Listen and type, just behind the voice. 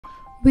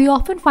We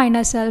often find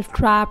ourselves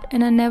trapped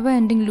in a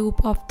never-ending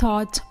loop of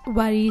thoughts,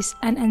 worries,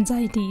 and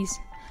anxieties.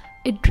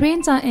 It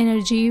drains our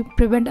energy,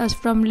 prevents us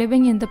from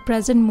living in the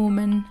present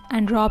moment,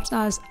 and robs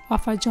us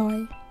of our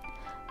joy.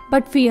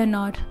 But fear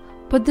not.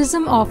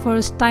 Buddhism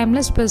offers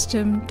timeless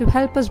wisdom to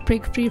help us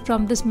break free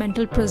from this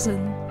mental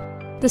prison.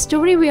 The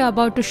story we are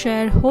about to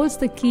share holds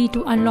the key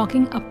to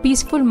unlocking a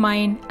peaceful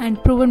mind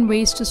and proven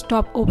ways to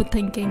stop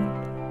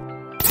overthinking.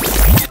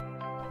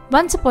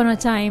 Once upon a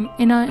time,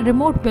 in a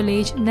remote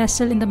village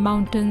nestled in the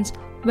mountains,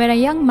 where a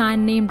young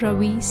man named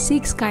Ravi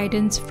seeks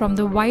guidance from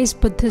the wise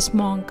Buddhist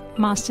monk,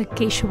 Master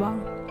Keshava.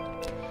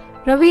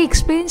 Ravi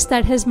explains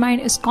that his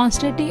mind is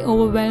constantly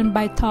overwhelmed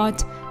by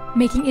thoughts,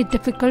 making it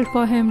difficult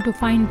for him to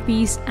find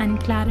peace and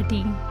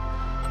clarity.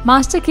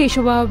 Master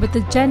Keshava, with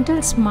a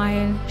gentle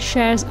smile,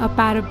 shares a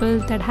parable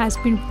that has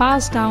been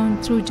passed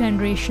down through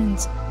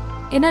generations.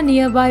 In a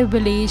nearby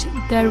village,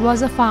 there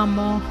was a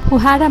farmer who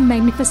had a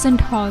magnificent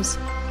horse.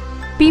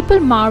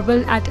 People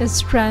marveled at its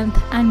strength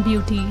and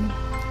beauty.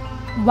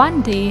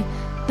 One day,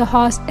 the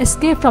horse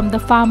escaped from the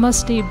farmer's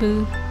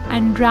stable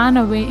and ran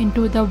away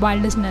into the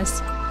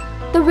wilderness.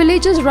 The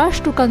villagers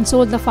rushed to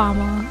console the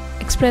farmer,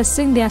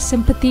 expressing their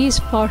sympathies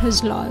for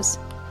his loss.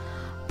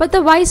 But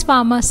the wise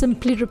farmer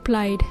simply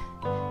replied,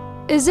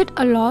 "Is it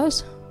a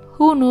loss?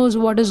 Who knows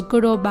what is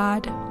good or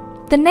bad?"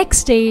 The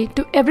next day,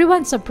 to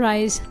everyone's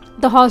surprise,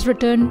 the horse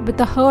returned with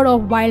a herd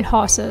of wild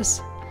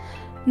horses.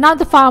 Now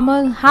the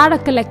farmer had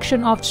a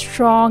collection of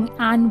strong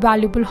and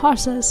valuable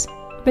horses,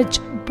 which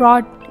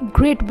brought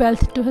great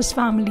wealth to his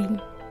family.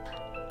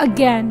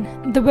 Again,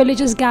 the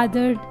villagers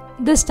gathered,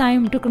 this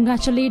time to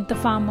congratulate the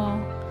farmer.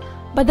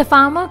 But the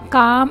farmer,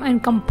 calm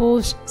and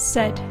composed,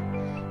 said,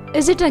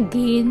 "Is it a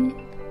gain?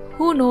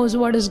 Who knows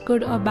what is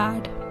good or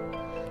bad?"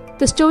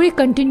 The story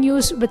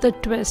continues with a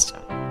twist.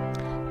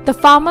 The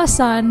farmer's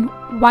son,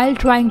 while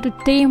trying to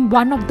tame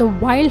one of the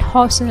wild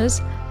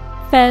horses,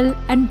 fell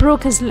and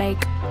broke his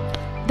leg.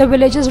 The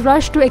villagers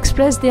rushed to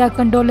express their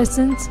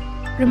condolences,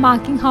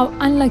 remarking how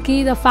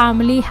unlucky the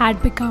family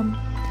had become.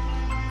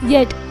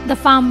 Yet the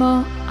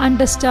farmer,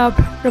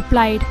 undisturbed,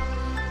 replied,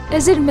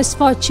 "Is it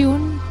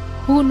misfortune?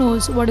 Who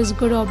knows what is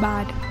good or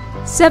bad?"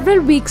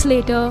 Several weeks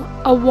later,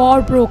 a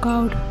war broke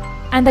out,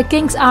 and the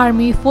king's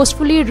army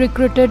forcefully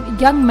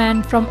recruited young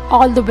men from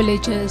all the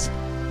villages.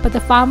 But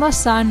the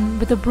farmer's son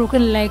with a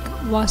broken leg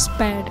was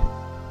spared.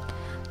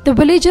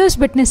 The villagers,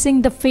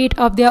 witnessing the fate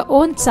of their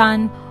own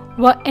son,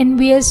 were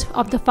envious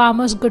of the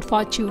farmer's good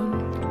fortune.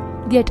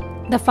 Yet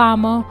the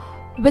farmer,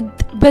 with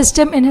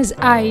wisdom in his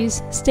eyes,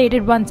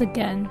 stated once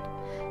again,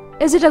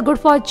 "Is it a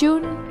good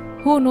fortune?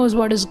 Who knows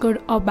what is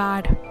good or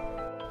bad?"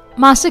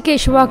 Master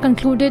Keshava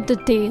concluded the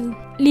tale,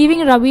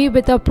 leaving Ravi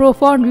with a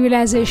profound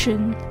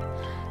realization.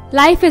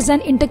 Life is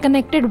an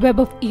interconnected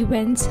web of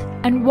events,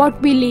 and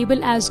what we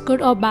label as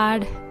good or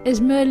bad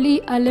is merely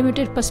a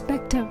limited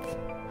perspective.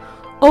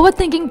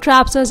 Overthinking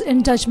traps us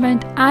in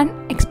judgment and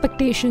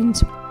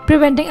expectations,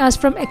 preventing us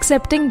from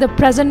accepting the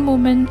present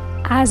moment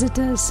as it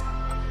is.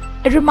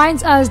 It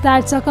reminds us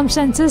that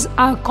circumstances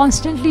are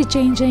constantly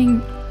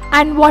changing,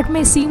 and what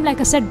may seem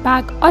like a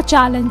setback or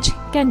challenge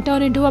can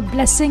turn into a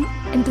blessing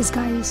in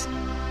disguise.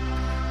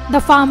 The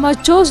farmer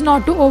chose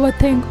not to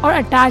overthink or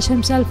attach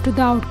himself to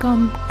the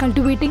outcome,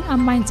 cultivating a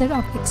mindset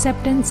of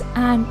acceptance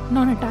and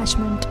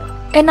non-attachment.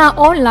 In our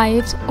own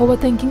lives,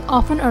 overthinking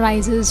often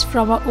arises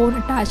from our own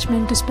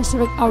attachment to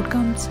specific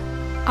outcomes,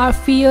 our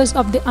fears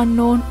of the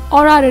unknown,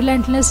 or our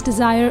relentless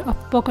desire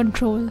for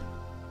control.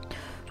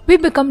 We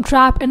become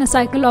trapped in a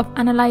cycle of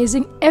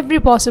analyzing every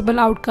possible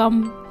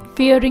outcome,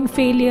 fearing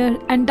failure,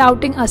 and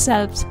doubting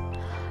ourselves.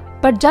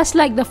 But just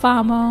like the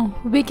farmer,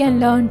 we can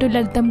learn to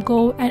let them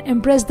go and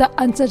embrace the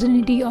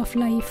uncertainty of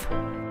life.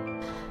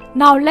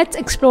 Now let's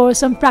explore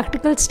some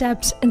practical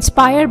steps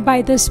inspired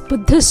by this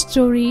Buddhist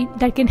story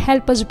that can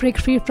help us break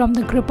free from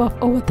the grip of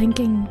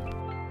overthinking.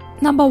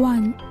 Number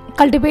 1.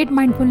 Cultivate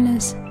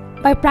mindfulness.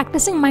 By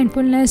practicing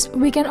mindfulness,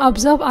 we can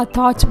observe our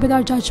thoughts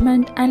without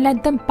judgment and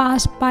let them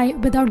pass by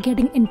without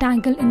getting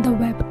entangled in the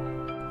web.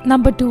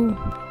 Number 2.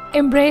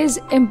 Embrace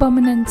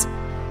impermanence.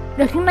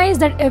 Recognize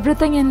that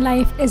everything in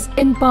life is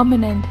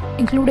impermanent,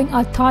 including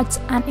our thoughts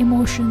and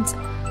emotions.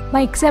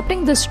 By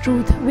accepting this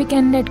truth, we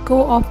can let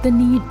go of the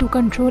need to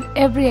control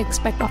every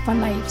aspect of our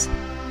lives.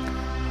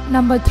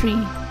 Number 3.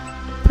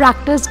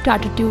 Practice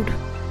gratitude.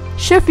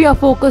 Shift your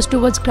focus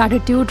towards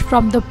gratitude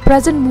from the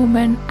present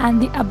moment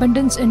and the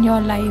abundance in your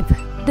life.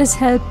 This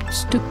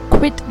helps to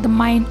quit the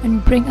mind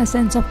and bring a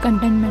sense of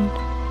contentment.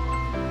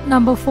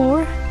 Number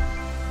 4.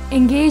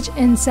 Engage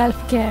in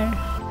self-care.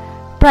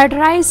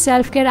 Prioritize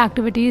self-care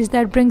activities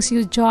that brings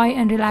you joy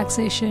and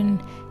relaxation.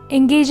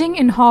 Engaging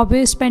in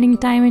hobbies, spending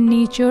time in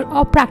nature,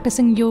 or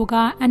practicing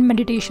yoga and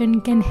meditation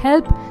can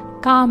help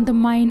calm the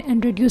mind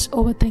and reduce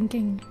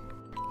overthinking.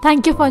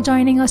 Thank you for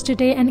joining us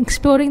today and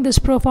exploring this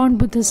profound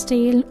Buddhist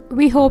tale.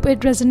 We hope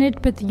it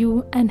resonates with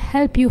you and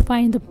help you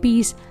find the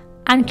peace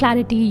and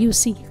clarity you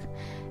seek.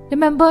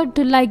 Remember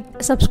to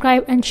like,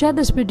 subscribe, and share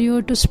this video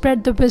to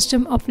spread the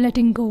wisdom of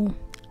letting go.